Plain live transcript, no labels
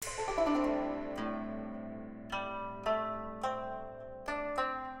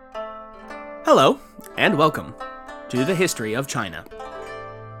Hello, and welcome to the History of China.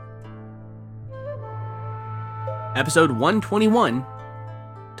 Episode 121,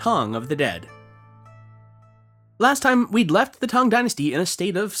 Tang of the Dead. Last time, we'd left the Tang dynasty in a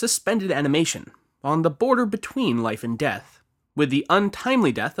state of suspended animation, on the border between life and death, with the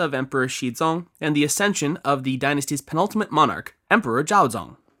untimely death of Emperor Shizong and the ascension of the dynasty's penultimate monarch, Emperor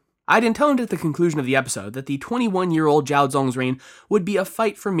Zhaozong. I'd intoned at the conclusion of the episode that the 21-year-old Zhaozong's reign would be a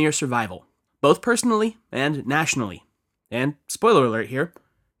fight for mere survival, both personally and nationally. And, spoiler alert here,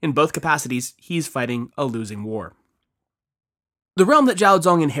 in both capacities, he's fighting a losing war. The realm that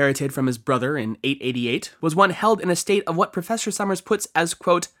Zhaozong inherited from his brother in 888 was one held in a state of what Professor Summers puts as,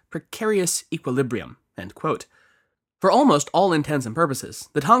 quote, precarious equilibrium, end quote. For almost all intents and purposes,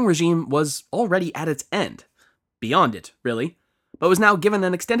 the Tang regime was already at its end. Beyond it, really, but was now given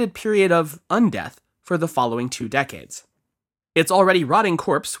an extended period of undeath for the following 2 decades. Its already rotting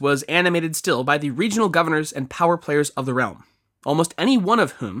corpse was animated still by the regional governors and power players of the realm, almost any one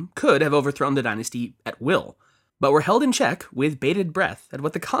of whom could have overthrown the dynasty at will, but were held in check with bated breath at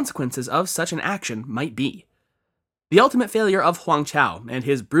what the consequences of such an action might be. The ultimate failure of Huang and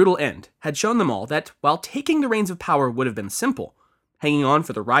his brutal end had shown them all that, while taking the reins of power would have been simple, hanging on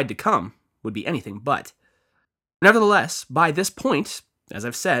for the ride to come would be anything but. Nevertheless, by this point, as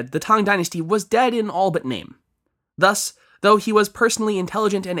I've said, the Tang dynasty was dead in all but name. Thus, though he was personally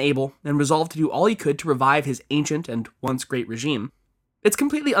intelligent and able, and resolved to do all he could to revive his ancient and once great regime, it's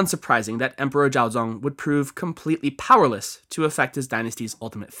completely unsurprising that Emperor Zhaozong would prove completely powerless to affect his dynasty's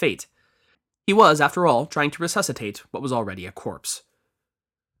ultimate fate. He was, after all, trying to resuscitate what was already a corpse.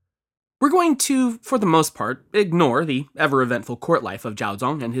 We're going to, for the most part, ignore the ever-eventful court life of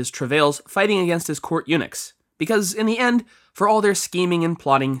Zhaozong and his travails fighting against his court eunuchs, because in the end, for all their scheming and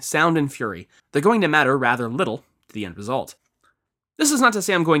plotting, sound and fury, they're going to matter rather little to the end result. This is not to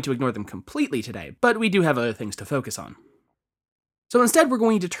say I'm going to ignore them completely today, but we do have other things to focus on. So instead, we're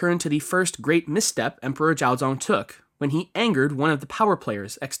going to turn to the first great misstep Emperor Zhaozong took when he angered one of the power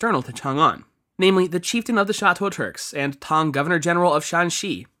players external to Chang'an, namely the chieftain of the Shatuo Turks and Tang Governor-General of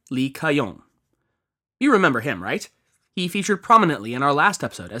Shanxi, Li Keyong. You remember him, right? He featured prominently in our last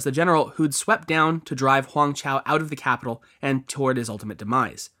episode as the general who'd swept down to drive Huang out of the capital and toward his ultimate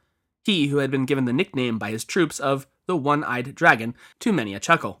demise. He who had been given the nickname by his troops of the One-Eyed Dragon, to many a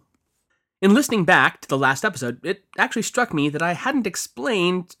chuckle. In listening back to the last episode, it actually struck me that I hadn't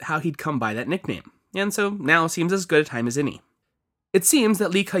explained how he'd come by that nickname, and so now seems as good a time as any. It seems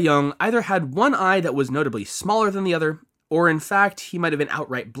that Li Keyong either had one eye that was notably smaller than the other, or in fact, he might have been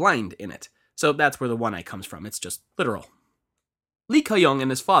outright blind in it, so that's where the one eye comes from, it's just literal. Li Keyong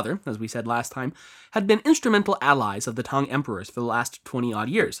and his father, as we said last time, had been instrumental allies of the Tang emperors for the last 20-odd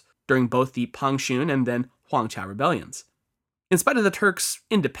years, during both the Pangxun and then Huangqiao rebellions. In spite of the Turks'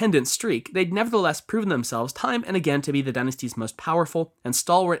 independent streak, they'd nevertheless proven themselves time and again to be the dynasty's most powerful and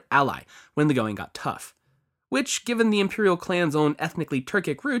stalwart ally when the going got tough. Which, given the imperial clan's own ethnically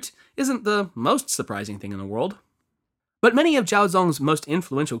Turkic root, isn't the most surprising thing in the world. But many of Zhaozong's most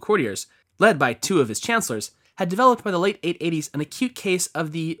influential courtiers, led by 2 of his chancellors, had developed by the late 880s an acute case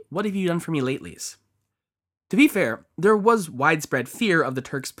of the "what have you done for me latelys?" To be fair, there was widespread fear of the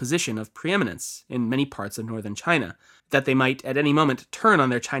Turks' position of preeminence in many parts of northern China, that they might at any moment turn on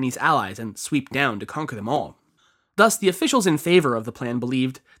their Chinese allies and sweep down to conquer them all. Thus, the officials in favor of the plan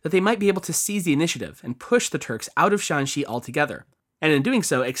believed that they might be able to seize the initiative and push the Turks out of Shanxi altogether, and in doing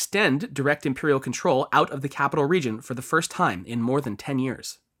so extend direct imperial control out of the capital region for the first time in more than 10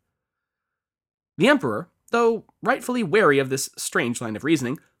 years. The emperor, though rightfully wary of this strange line of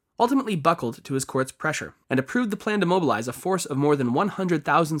reasoning, ultimately buckled to his court's pressure, and approved the plan to mobilize a force of more than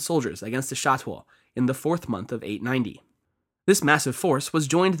 100,000 soldiers against the Shatuo in the 4th month of 890. This massive force was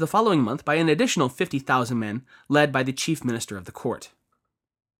joined the following month by an additional 50,000 men, led by the chief minister of the court.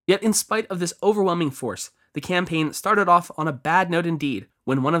 Yet in spite of this overwhelming force, the campaign started off on a bad note indeed,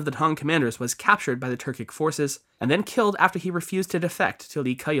 when one of the Tang commanders was captured by the Turkic forces, and then killed after he refused to defect to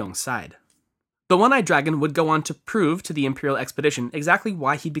Li Keyong's side. The One-Eyed Dragon would go on to prove to the imperial expedition exactly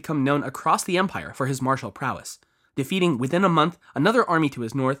why he'd become known across the empire for his martial prowess, defeating within a month another army to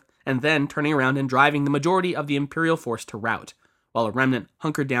his north, and then turning around and driving the majority of the imperial force to rout, while a remnant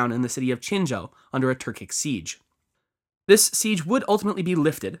hunkered down in the city of Qinzhou under a Turkic siege. This siege would ultimately be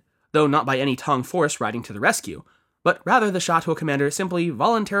lifted, though not by any Tang force riding to the rescue, but rather the Shatuo commander simply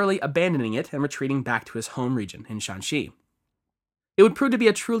voluntarily abandoning it and retreating back to his home region in Shanxi. It would prove to be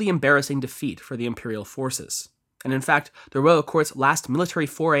a truly embarrassing defeat for the imperial forces, and in fact, the royal court's last military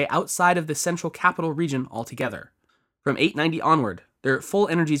foray outside of the central capital region altogether. From 890 onward, their full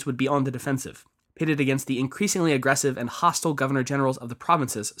energies would be on the defensive, pitted against the increasingly aggressive and hostile governor-generals of the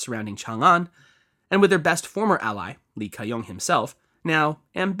provinces surrounding Chang'an, and with their best former ally, Li Keyong himself, now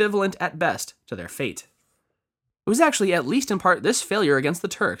ambivalent at best to their fate. It was actually at least in part this failure against the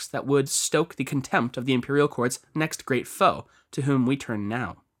Turks that would stoke the contempt of the imperial court's next great foe, to whom we turn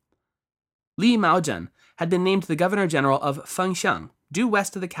now. Li Maozhen had been named the governor-general of Fengxiang, due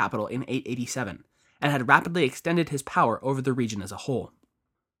west of the capital in 887, and had rapidly extended his power over the region as a whole.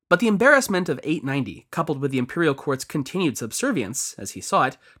 But the embarrassment of 890, coupled with the imperial court's continued subservience, as he saw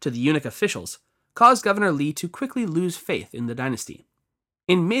it, to the eunuch officials, caused Governor Li to quickly lose faith in the dynasty.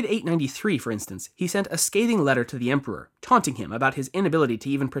 In mid-893, for instance, he sent a scathing letter to the emperor, taunting him about his inability to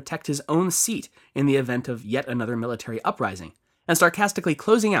even protect his own seat in the event of yet another military uprising, and sarcastically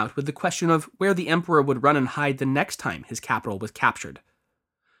closing out with the question of where the emperor would run and hide the next time his capital was captured.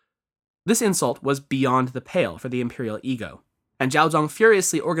 This insult was beyond the pale for the imperial ego, and Zhaozong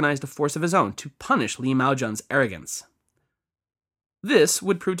furiously organized a force of his own to punish Li Maozhen's arrogance. This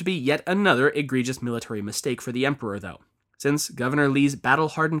would prove to be yet another egregious military mistake for the emperor, though, since Governor Li's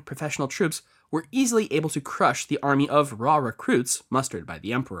battle-hardened professional troops were easily able to crush the army of raw recruits mustered by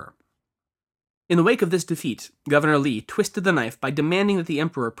the emperor. In the wake of this defeat, Governor Li twisted the knife by demanding that the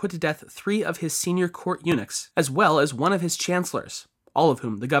emperor put to death 3 of his senior court eunuchs, as well as 1 of his chancellors, all of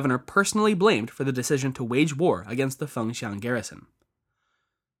whom the governor personally blamed for the decision to wage war against the Fengxiang garrison.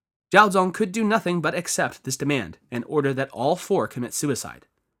 Zhaozong could do nothing but accept this demand and order that all 4 commit suicide,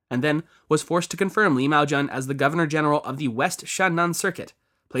 and then was forced to confirm Li Maozhen as the governor-general of the West Shannan Circuit,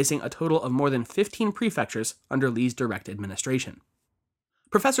 placing a total of more than 15 prefectures under Li's direct administration.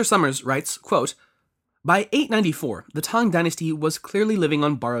 Professor Summers writes, quote, "By 894, the Tang dynasty was clearly living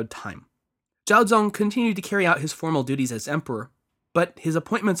on borrowed time. Zhaozong continued to carry out his formal duties as emperor, but his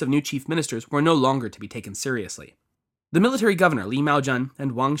appointments of new chief ministers were no longer to be taken seriously. The military governor Li Maozhen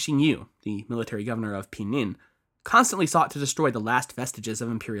and Wang Xingyu, the military governor of Pinning, constantly sought to destroy the last vestiges of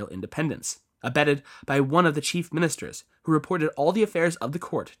imperial independence, abetted by one of the chief ministers, who reported all the affairs of the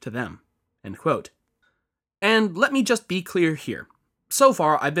court to them." End quote. And let me just be clear here. So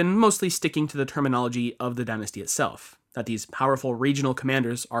far, I've been mostly sticking to the terminology of the dynasty itself, that these powerful regional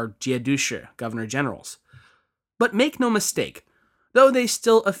commanders are jiedushi, governor-generals. But make no mistake, though they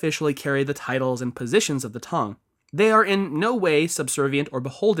still officially carry the titles and positions of the Tang, they are in no way subservient or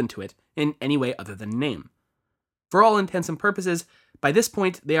beholden to it in any way other than name. For all intents and purposes, by this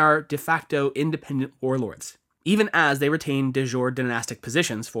point they are de facto independent warlords, even as they retain de jure dynastic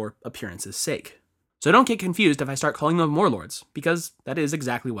positions for appearance's sake. So don't get confused if I start calling them warlords, because that is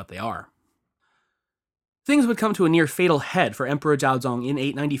exactly what they are. Things would come to a near fatal head for Emperor Zhaozong in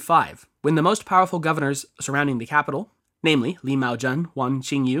 895, when the most powerful governors surrounding the capital, namely Li Maozhen, Wang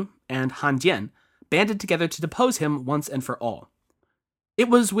Xingyu, and Han Jian, banded together to depose him once and for all. It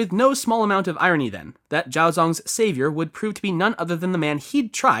was with no small amount of irony, then, that Zhaozong's savior would prove to be none other than the man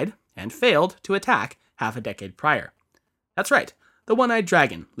he'd tried, and failed, to attack half a decade prior. That's right, the one-eyed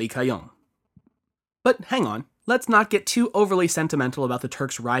dragon, Li Keyong. But hang on, let's not get too overly sentimental about the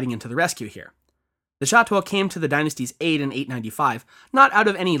Turks riding into the rescue here. The Shatuo came to the dynasty's aid in 895, not out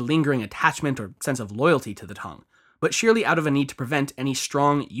of any lingering attachment or sense of loyalty to the Tang, but sheerly out of a need to prevent any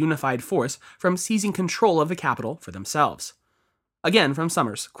strong, unified force from seizing control of the capital for themselves. Again from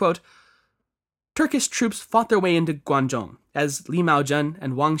Summers, quote, "Turkish troops fought their way into Quanzhong, as Li Maozhen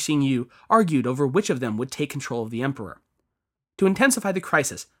and Wang Xingyu argued over which of them would take control of the emperor. To intensify the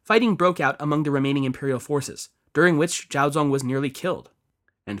crisis, fighting broke out among the remaining imperial forces, during which Zhaozong was nearly killed."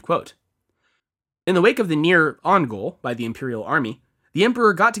 End quote. In the wake of the near on goal by the imperial army, the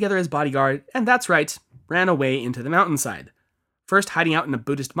emperor got together his bodyguard, and that's right, ran away into the mountainside, first hiding out in a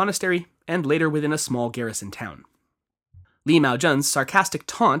Buddhist monastery, and later within a small garrison town. Li Maozhen's sarcastic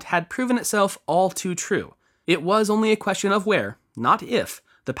taunt had proven itself all too true. It was only a question of where, not if,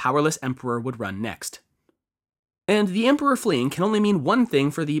 the powerless emperor would run next. And the emperor fleeing can only mean one thing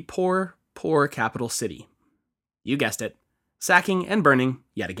for the poor, poor capital city. You guessed it, sacking and burning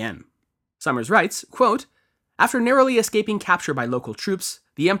yet again. Summers writes, quote, "After narrowly escaping capture by local troops,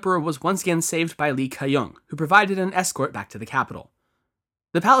 the emperor was once again saved by Li Keyong, who provided an escort back to the capital.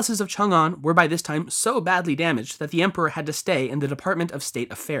 The palaces of Chang'an were by this time so badly damaged that the emperor had to stay in the Department of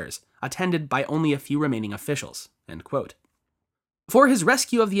State Affairs, attended by only a few remaining officials." End quote. For his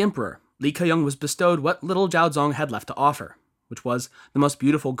rescue of the emperor, Li Keyong was bestowed what little Zhaozong had left to offer, which was the most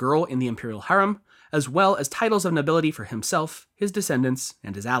beautiful girl in the imperial harem, as well as titles of nobility for himself, his descendants,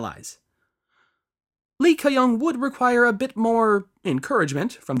 and his allies. Li Keyong would require a bit more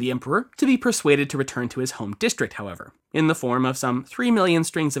encouragement from the emperor to be persuaded to return to his home district, however, in the form of some 3 million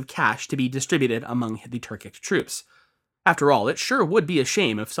strings of cash to be distributed among the Turkic troops. After all, it sure would be a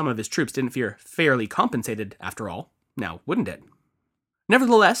shame if some of his troops didn't feel fairly compensated after all, now wouldn't it?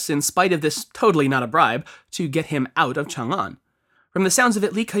 Nevertheless, in spite of this totally not a bribe to get him out of Chang'an, from the sounds of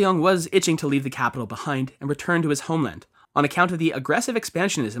it, Li Keyong was itching to leave the capital behind and return to his homeland, on account of the aggressive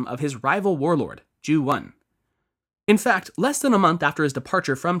expansionism of his rival warlord, Zhu Wen. In fact, less than a month after his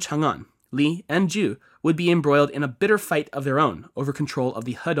departure from Chang'an, Li and Zhu would be embroiled in a bitter fight of their own over control of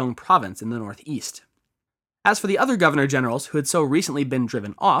the Hedong province in the northeast. As for the other governor-generals who had so recently been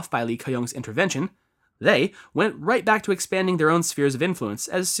driven off by Li Keyong's intervention, they went right back to expanding their own spheres of influence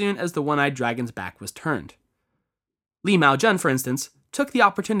as soon as the one-eyed dragon's back was turned. Li Maozhen, for instance, took the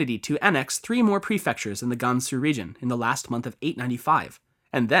opportunity to annex 3 more prefectures in the Gansu region in the last month of 895,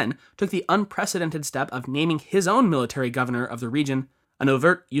 and then took the unprecedented step of naming his own military governor of the region, an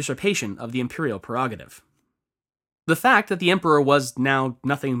overt usurpation of the imperial prerogative. The fact that the emperor was now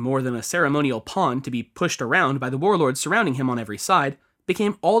nothing more than a ceremonial pawn to be pushed around by the warlords surrounding him on every side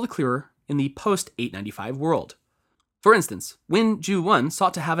became all the clearer in the post-895 world. For instance, when Zhu Wen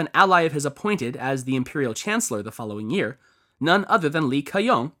sought to have an ally of his appointed as the imperial chancellor the following year, none other than Li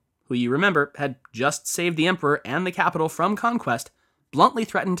Keyong, who you remember had just saved the emperor and the capital from conquest, bluntly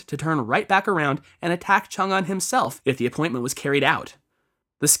threatened to turn right back around and attack Chang'an himself if the appointment was carried out.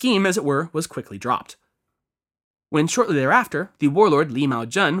 The scheme, as it were, was quickly dropped. When shortly thereafter, the warlord Li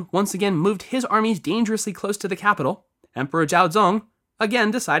Maozhen once again moved his armies dangerously close to the capital, Emperor Zhaozong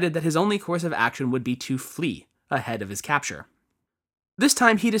again decided that his only course of action would be to flee ahead of his capture. This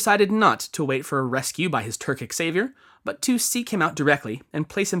time he decided not to wait for a rescue by his Turkic savior, but to seek him out directly and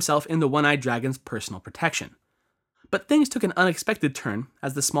place himself in the one-eyed dragon's personal protection. But things took an unexpected turn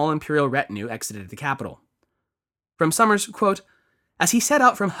as the small imperial retinue exited the capital. From Summers, quote, "As he set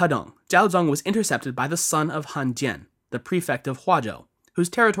out from Hedong, Zhaozong was intercepted by the son of Han Jian, the prefect of Huazhou, whose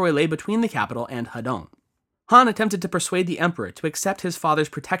territory lay between the capital and Hedong. Han attempted to persuade the emperor to accept his father's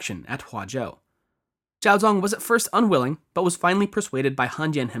protection at Huazhou. Zhaozong was at first unwilling, but was finally persuaded by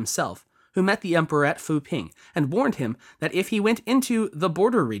Han Jian himself, who met the emperor at Fuping and warned him that if he went into the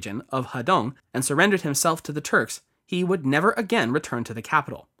border region of Hedong and surrendered himself to the Turks, he would never again return to the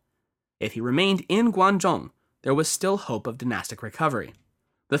capital. If he remained in Quanzhong, there was still hope of dynastic recovery.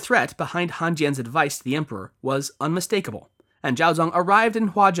 The threat behind Han Jian's advice to the emperor was unmistakable, and Zhaozong arrived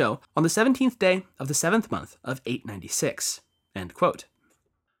in Huazhou on the 17th day of the 7th month of 896. End quote.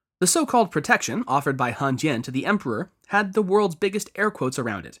 The so-called protection offered by Han Jian to the emperor had the world's biggest air quotes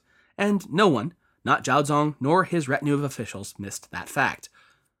around it, and no one, not Zhaozong nor his retinue of officials, missed that fact.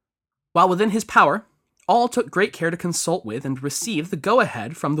 While within his power, all took great care to consult with and receive the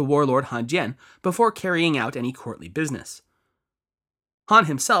go-ahead from the warlord Han Jian before carrying out any courtly business. Han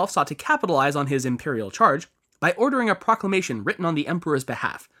himself sought to capitalize on his imperial charge by ordering a proclamation written on the emperor's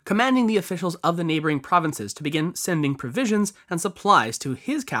behalf, commanding the officials of the neighboring provinces to begin sending provisions and supplies to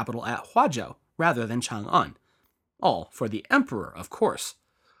his capital at Huazhou rather than Chang'an. All for the emperor, of course.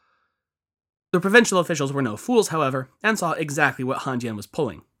 The provincial officials were no fools, however, and saw exactly what Han Jian was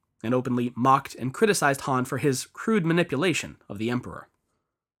pulling, and openly mocked and criticized Han for his crude manipulation of the emperor.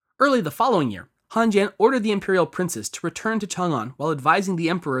 Early the following year, Han Jian ordered the imperial princes to return to Chang'an while advising the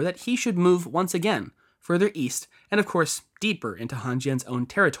emperor that he should move once again further east and, of course, deeper into Han Jian's own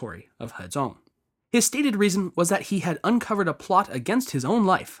territory of Hezhong. His stated reason was that he had uncovered a plot against his own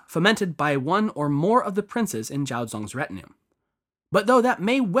life, fomented by one or more of the princes in Zhaozong's retinue. But though that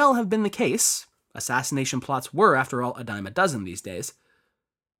may well have been the case, assassination plots were, after all, a dime a dozen these days,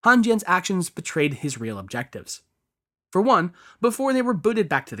 Han Jian's actions betrayed his real objectives. For one, before they were booted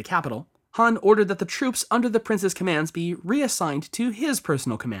back to the capital, Han ordered that the troops under the prince's commands be reassigned to his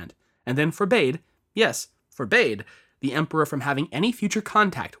personal command, and then forbade the emperor from having any future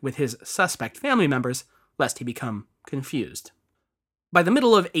contact with his suspect family members, lest he become confused. By the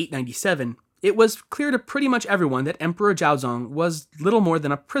middle of 897, it was clear to pretty much everyone that Emperor Zhaozong was little more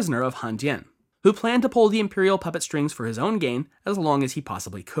than a prisoner of Han Jian, who planned to pull the imperial puppet strings for his own gain as long as he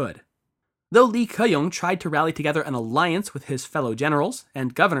possibly could. Though Li Keyong tried to rally together an alliance with his fellow generals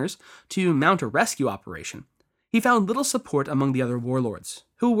and governors to mount a rescue operation, he found little support among the other warlords,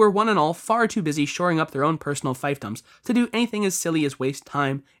 who were one and all far too busy shoring up their own personal fiefdoms to do anything as silly as waste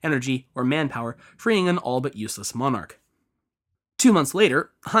time, energy, or manpower freeing an all but useless monarch. 2 months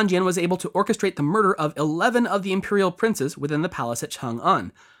later, Han Jian was able to orchestrate the murder of 11 of the imperial princes within the palace at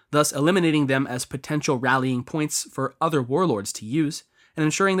Chang'an, thus eliminating them as potential rallying points for other warlords to use, and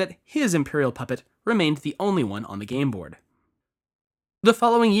ensuring that his imperial puppet remained the only one on the game board. The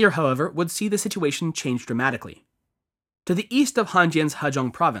following year, however, would see the situation change dramatically. To the east of Han Jian's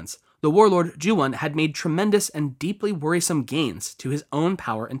Hezhong province, the warlord Zhu Wen had made tremendous and deeply worrisome gains to his own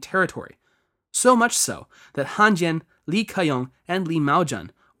power and territory, so much so that Han Jian Li Keyong, and Li Maozhen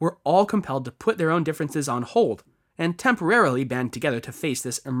were all compelled to put their own differences on hold and temporarily band together to face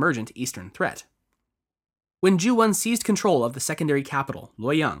this emergent eastern threat. When Zhu Wen seized control of the secondary capital,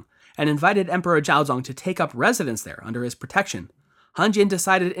 Luoyang, and invited Emperor Zhaozong to take up residence there under his protection, Han Jian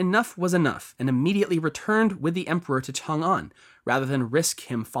decided enough was enough and immediately returned with the emperor to Chang'an, rather than risk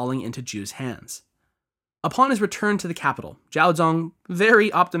him falling into Zhu's hands. Upon his return to the capital, Zhaozong,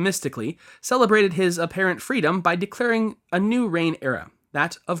 very optimistically, celebrated his apparent freedom by declaring a new reign era,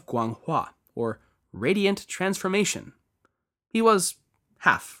 that of Guanghua, or radiant transformation. He was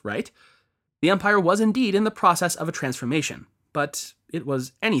half right. The empire was indeed in the process of a transformation, but it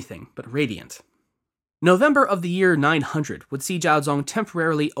was anything but radiant. November of the year 900 would see Zhaozong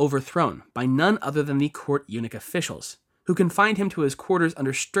temporarily overthrown by none other than the court eunuch officials, who confined him to his quarters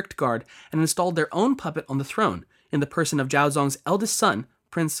under strict guard and installed their own puppet on the throne in the person of Zhaozong's eldest son,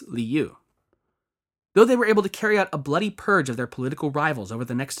 Prince Li Yu. Though they were able to carry out a bloody purge of their political rivals over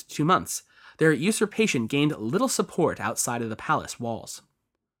the next 2 months, their usurpation gained little support outside of the palace walls.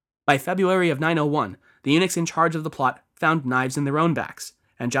 By February of 901, the eunuchs in charge of the plot found knives in their own backs,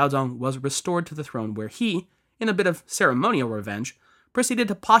 and Zhaozong was restored to the throne where he, in a bit of ceremonial revenge, proceeded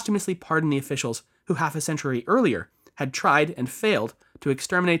to posthumously pardon the officials who half a century earlier had tried and failed to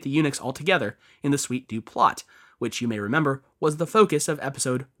exterminate the eunuchs altogether in the Sweet Dew plot, which you may remember was the focus of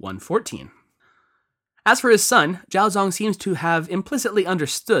episode 114. As for his son, Zhaozong seems to have implicitly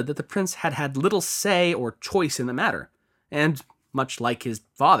understood that the prince had had little say or choice in the matter, and, much like his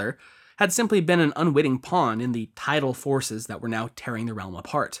father, had simply been an unwitting pawn in the tidal forces that were now tearing the realm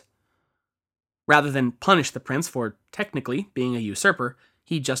apart. Rather than punish the prince for technically being a usurper,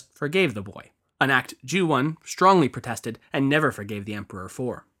 he just forgave the boy, an act Zhu Wen strongly protested and never forgave the emperor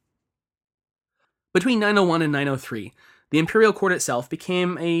for. Between 901 and 903, the imperial court itself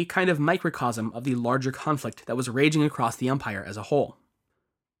became a kind of microcosm of the larger conflict that was raging across the empire as a whole.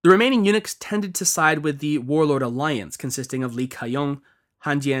 The remaining eunuchs tended to side with the warlord alliance consisting of Li Keyong,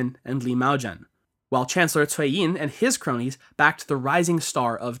 Han Jian, and Li Maozhen, while Chancellor Cui Yin and his cronies backed the rising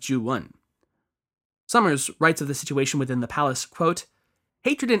star of Zhu Wen. Summers writes of the situation within the palace, quote,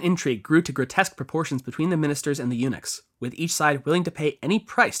 "Hatred and intrigue grew to grotesque proportions between the ministers and the eunuchs, with each side willing to pay any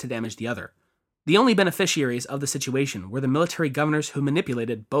price to damage the other. The only beneficiaries of the situation were the military governors who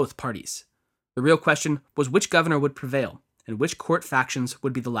manipulated both parties. The real question was which governor would prevail, and which court factions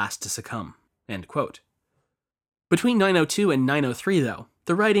would be the last to succumb." End quote. Between 902 and 903, though,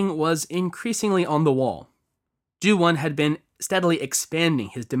 the writing was increasingly on the wall. Zhu Wen had been steadily expanding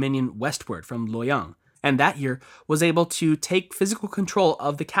his dominion westward from Luoyang, and that year was able to take physical control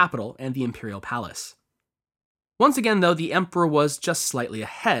of the capital and the imperial palace. Once again, though, the emperor was just slightly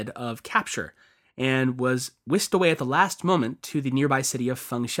ahead of capture, and was whisked away at the last moment to the nearby city of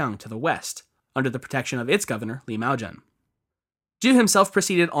Fengxiang to the west, under the protection of its governor, Li Maozhen. Zhu himself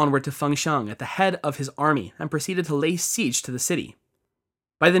proceeded onward to Fengxiang at the head of his army and proceeded to lay siege to the city.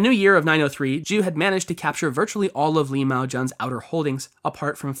 By the new year of 903, Zhu had managed to capture virtually all of Li Maozhen's outer holdings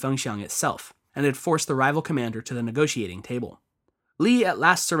apart from Fengxiang itself, and had forced the rival commander to the negotiating table. Li at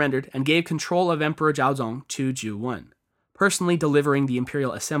last surrendered and gave control of Emperor Zhaozong to Zhu Wen, personally delivering the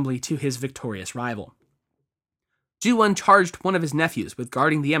imperial assembly to his victorious rival. Zhu Wen charged one of his nephews with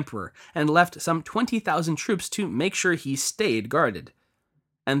guarding the emperor and left some 20,000 troops to make sure he stayed guarded.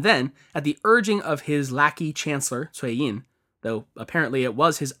 And then, at the urging of his lackey Chancellor Cui Yin, though apparently it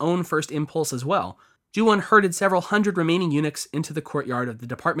was his own first impulse as well, Zhu Wen herded several hundred remaining eunuchs into the courtyard of the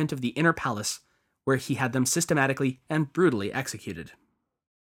Department of the Inner Palace, where he had them systematically and brutally executed.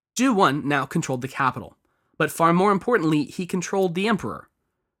 Zhu Wen now controlled the capital, but far more importantly, he controlled the emperor.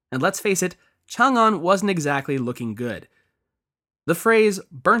 And let's face it, Chang'an wasn't exactly looking good. The phrase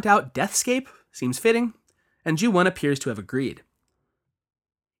burnt-out deathscape seems fitting, and Zhu Wen appears to have agreed.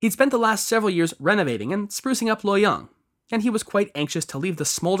 He'd spent the last several years renovating and sprucing up Luoyang, and he was quite anxious to leave the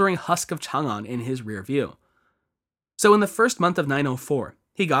smoldering husk of Chang'an in his rear view. So in the first month of 904,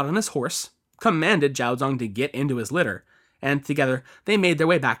 he got on his horse, commanded Zhaozong to get into his litter, and together they made their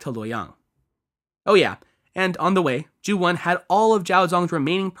way back to Luoyang. Oh yeah, and on the way, Zhu Wen had all of Zhaozong's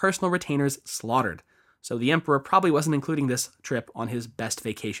remaining personal retainers slaughtered, so the emperor probably wasn't including this trip on his best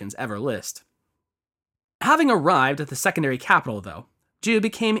vacations ever list. Having arrived at the secondary capital, though, Zhu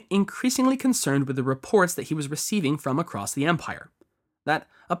became increasingly concerned with the reports that he was receiving from across the empire. That,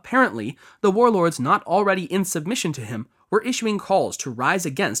 apparently, the warlords not already in submission to him were issuing calls to rise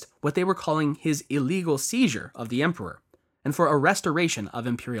against what they were calling his illegal seizure of the emperor, and for a restoration of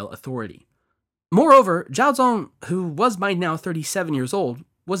imperial authority. Moreover, Zhaozong, who was by now 37 years old,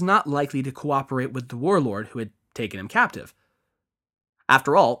 was not likely to cooperate with the warlord who had taken him captive.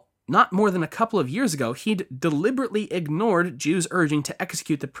 After all, not more than a couple of years ago, he'd deliberately ignored Zhu's urging to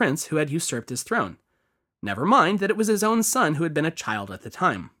execute the prince who had usurped his throne. Never mind that it was his own son who had been a child at the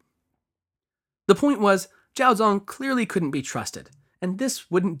time. The point was, Zhaozong clearly couldn't be trusted, and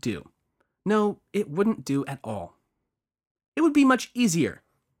this wouldn't do. No, it wouldn't do at all. It would be much easier,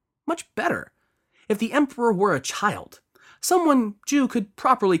 much better, if the emperor were a child, someone Zhu could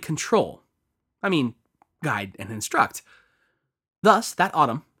properly control. Guide and instruct. Thus, that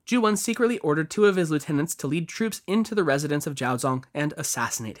autumn, Zhu Wen secretly ordered 2 of his lieutenants to lead troops into the residence of Zhaozong and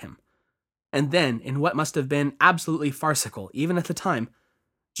assassinate him. And then, in what must have been absolutely farcical, even at the time,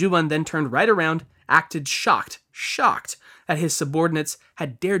 Zhu Wen then turned right around, acted shocked that his subordinates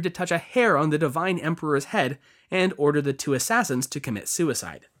had dared to touch a hair on the divine emperor's head, and ordered the 2 assassins to commit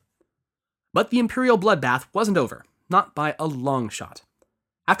suicide. But the imperial bloodbath wasn't over, not by a long shot.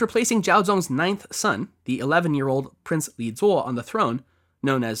 After placing Zhaozong's 9th son, the 11-year-old Prince Li Zuo, on the throne,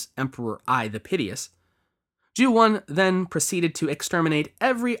 known as Emperor Ai the Piteous, Zhu Wen then proceeded to exterminate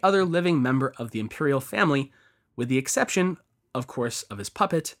every other living member of the imperial family, with the exception, of course, of his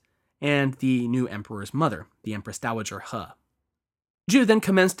puppet and the new emperor's mother, the Empress Dowager He. Zhu then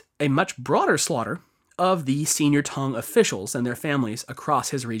commenced a much broader slaughter of the senior Tang officials and their families across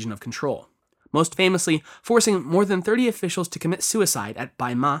his region of control, most famously forcing more than 30 officials to commit suicide at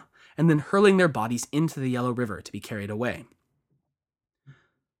Baima and then hurling their bodies into the Yellow River to be carried away.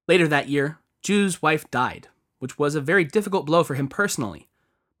 Later that year, Zhu's wife died, which was a very difficult blow for him personally,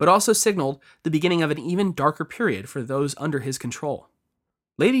 but also signaled the beginning of an even darker period for those under his control.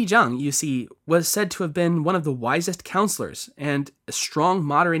 Lady Jiang, you see, was said to have been one of the wisest counselors and a strong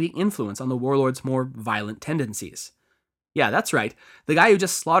moderating influence on the warlord's more violent tendencies. Yeah, that's right, the guy who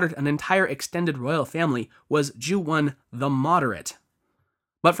just slaughtered an entire extended royal family was Zhu Wen the Moderate.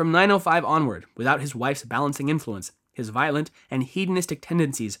 But from 905 onward, without his wife's balancing influence, his violent and hedonistic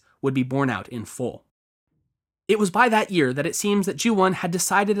tendencies would be borne out in full. It was by that year that it seems that Zhu Wen had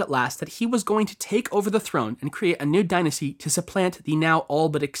decided at last that he was going to take over the throne and create a new dynasty to supplant the now all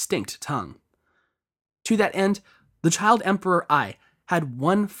but extinct Tang. To that end, the child emperor Ai had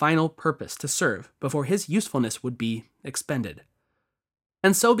one final purpose to serve before his usefulness would be expended.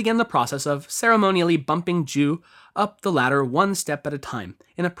 And so began the process of ceremonially bumping Zhu up the ladder one step at a time,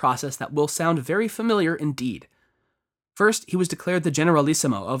 in a process that will sound very familiar indeed. First, he was declared the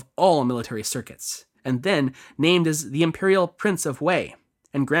generalissimo of all military circuits, and then named as the imperial prince of Wei,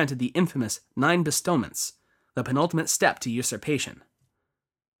 and granted the infamous 9 bestowments, the penultimate step to usurpation.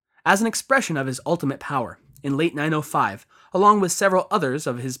 As an expression of his ultimate power, in late 905, along with several others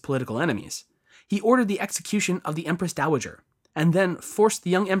of his political enemies, he ordered the execution of the Empress Dowager, and then forced the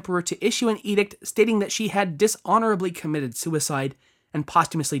young emperor to issue an edict stating that she had dishonorably committed suicide and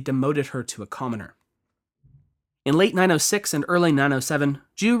posthumously demoted her to a commoner. In late 906 and early 907,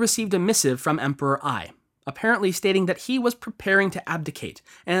 Zhu received a missive from Emperor Ai, apparently stating that he was preparing to abdicate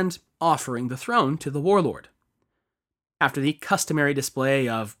and offering the throne to the warlord. After the customary display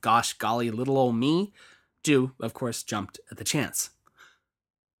of gosh golly little ol' me, Zhu, of course, jumped at the chance.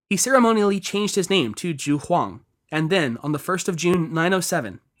 He ceremonially changed his name to Zhu Huang, and then, on the 1st of June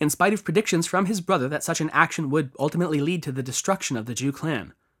 907, in spite of predictions from his brother that such an action would ultimately lead to the destruction of the Zhu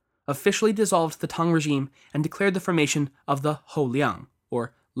clan, officially dissolved the Tang regime and declared the formation of the Hou Liang,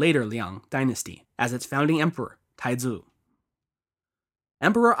 or Later Liang dynasty, as its founding emperor, Taizu.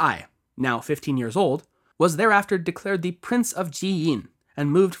 Emperor Ai, now 15 years old, was thereafter declared the Prince of Jian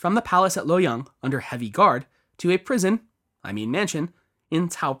and moved from the palace at Luoyang under heavy guard to a mansion, in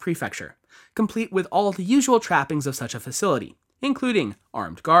Cao Prefecture, complete with all the usual trappings of such a facility, including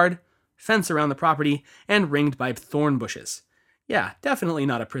armed guard, fence around the property, and ringed by thorn bushes. Yeah, definitely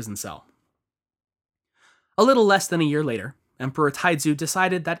not a prison cell. A little less than a year later, Emperor Taizu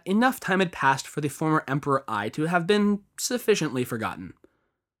decided that enough time had passed for the former Emperor Ai to have been sufficiently forgotten.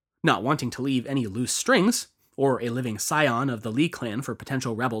 Not wanting to leave any loose strings, or a living scion of the Li clan for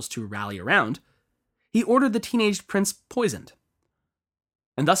potential rebels to rally around, he ordered the teenage prince poisoned.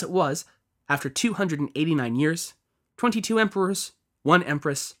 And thus it was, after 289 years, 22 emperors, 1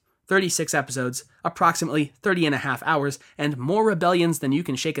 empress, 36 episodes, approximately 30.5 hours, and more rebellions than you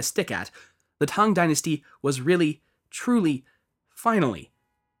can shake a stick at, the Tang dynasty was really, truly, finally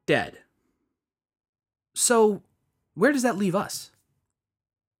dead. So, where does that leave us?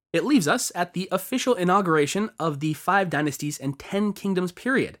 It leaves us at the official inauguration of the 5 dynasties and 10 kingdoms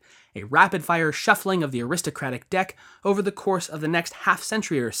period, a rapid-fire shuffling of the aristocratic deck over the course of the next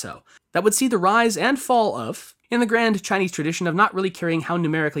half-century or so, that would see the rise and fall of, in the grand Chinese tradition of not really caring how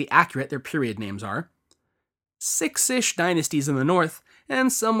numerically accurate their period names are, 6-ish dynasties in the north,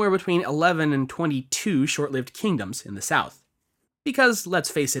 and somewhere between 11 and 22 short-lived kingdoms in the south. Because,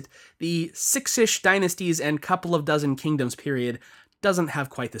 let's face it, the 6-ish dynasties and couple of dozen kingdoms period doesn't have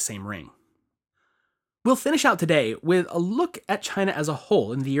quite the same ring. We'll finish out today with a look at China as a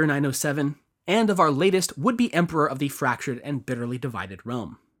whole in the year 907, and of our latest would-be emperor of the fractured and bitterly divided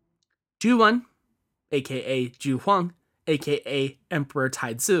realm. Zhu Wen, aka Zhu Huang, aka Emperor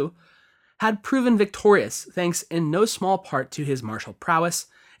Taizu, had proven victorious thanks in no small part to his martial prowess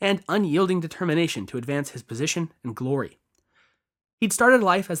and unyielding determination to advance his position and glory. He'd started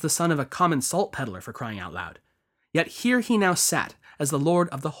life as the son of a common salt peddler, for crying out loud, yet here he now sat as the lord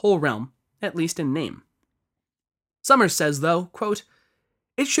of the whole realm, at least in name. Summers says, though, quote,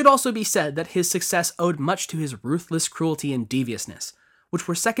 "It should also be said that his success owed much to his ruthless cruelty and deviousness, which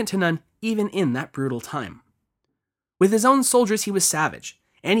were second to none even in that brutal time. With his own soldiers he was savage.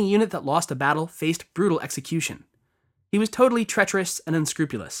 Any unit that lost a battle faced brutal execution. He was totally treacherous and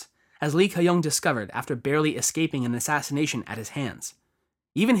unscrupulous, as Li Keyong discovered after barely escaping an assassination at his hands.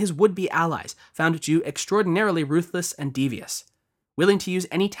 Even his would-be allies found Zhu extraordinarily ruthless and devious. Willing to use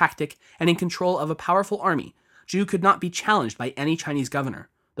any tactic and in control of a powerful army, Zhu could not be challenged by any Chinese governor,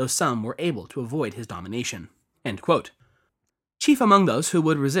 though some were able to avoid his domination." End quote. Chief among those who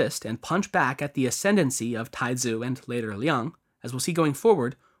would resist and punch back at the ascendancy of Taizu and later Liang, as we'll see going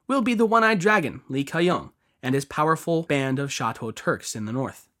forward, will be the one-eyed dragon, Li Keyong, and his powerful band of Shatuo Turks in the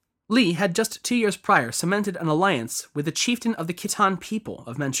north. Li had just 2 years prior cemented an alliance with the chieftain of the Khitan people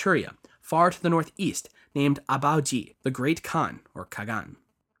of Manchuria, far to the northeast, named Abaoji, the Great Khan, or Kagan.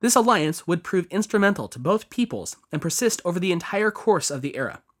 This alliance would prove instrumental to both peoples and persist over the entire course of the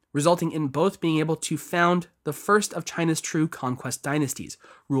era, resulting in both being able to found the first of China's true conquest dynasties,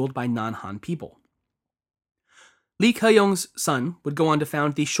 ruled by non-Han people. Li Keyong's son would go on to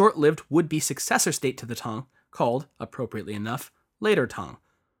found the short-lived would-be successor state to the Tang, called, appropriately enough, Later Tang,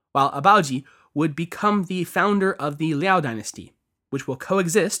 while Abaoji would become the founder of the Liao dynasty, which will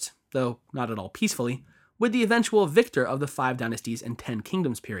coexist, though not at all peacefully, with the eventual victor of the 5 dynasties and 10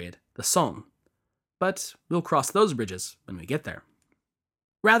 kingdoms period, the Song. But we'll cross those bridges when we get there.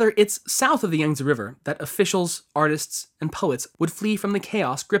 Rather, it's south of the Yangtze River that officials, artists, and poets would flee from the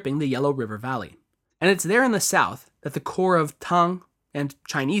chaos gripping the Yellow River Valley. And it's there in the south that the core of Tang, and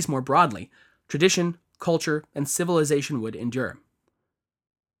Chinese more broadly, tradition, culture, and civilization would endure.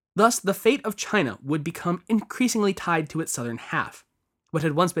 Thus, the fate of China would become increasingly tied to its southern half. What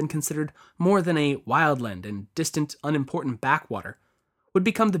had once been considered more than a wildland and distant, unimportant backwater would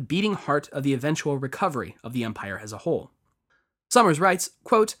become the beating heart of the eventual recovery of the empire as a whole. Summers writes,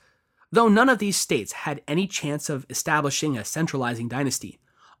 quote, "Though none of these states had any chance of establishing a centralizing dynasty,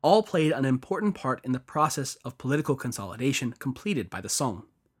 all played an important part in the process of political consolidation completed by the Song.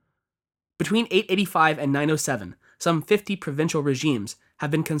 Between 885 and 907, some 50 provincial regimes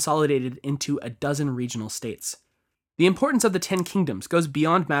have been consolidated into a dozen regional states. The importance of the 10 kingdoms goes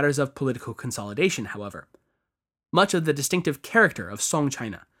beyond matters of political consolidation, however. Much of the distinctive character of Song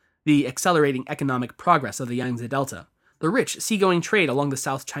China, the accelerating economic progress of the Yangtze Delta, the rich seagoing trade along the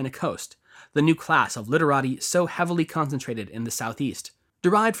South China coast, the new class of literati so heavily concentrated in the southeast,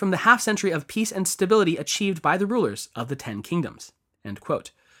 derived from the half-century of peace and stability achieved by the rulers of the 10 kingdoms." End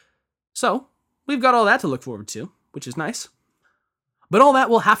quote. So, we've got all that to look forward to, which is nice. But all that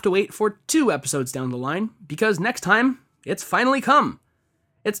will have to wait for 2 episodes down the line, because next time, it's finally come.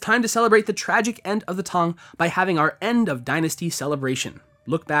 It's time to celebrate the tragic end of the Tang by having our end of dynasty celebration,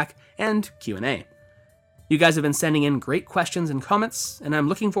 look back, and Q&A. You guys have been sending in great questions and comments, and I'm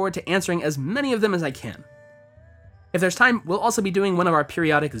looking forward to answering as many of them as I can. If there's time, we'll also be doing one of our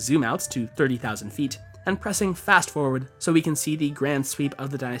periodic zoom outs to 30,000 feet, and pressing fast forward so we can see the grand sweep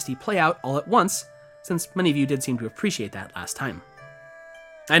of the dynasty play out all at once, since many of you did seem to appreciate that last time.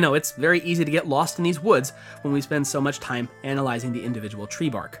 I know it's very easy to get lost in these woods when we spend so much time analyzing the individual tree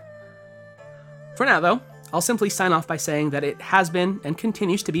bark. For now, though, I'll simply sign off by saying that it has been and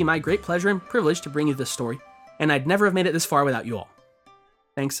continues to be my great pleasure and privilege to bring you this story, and I'd never have made it this far without you all.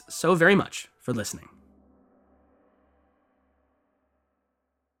 Thanks so very much for listening.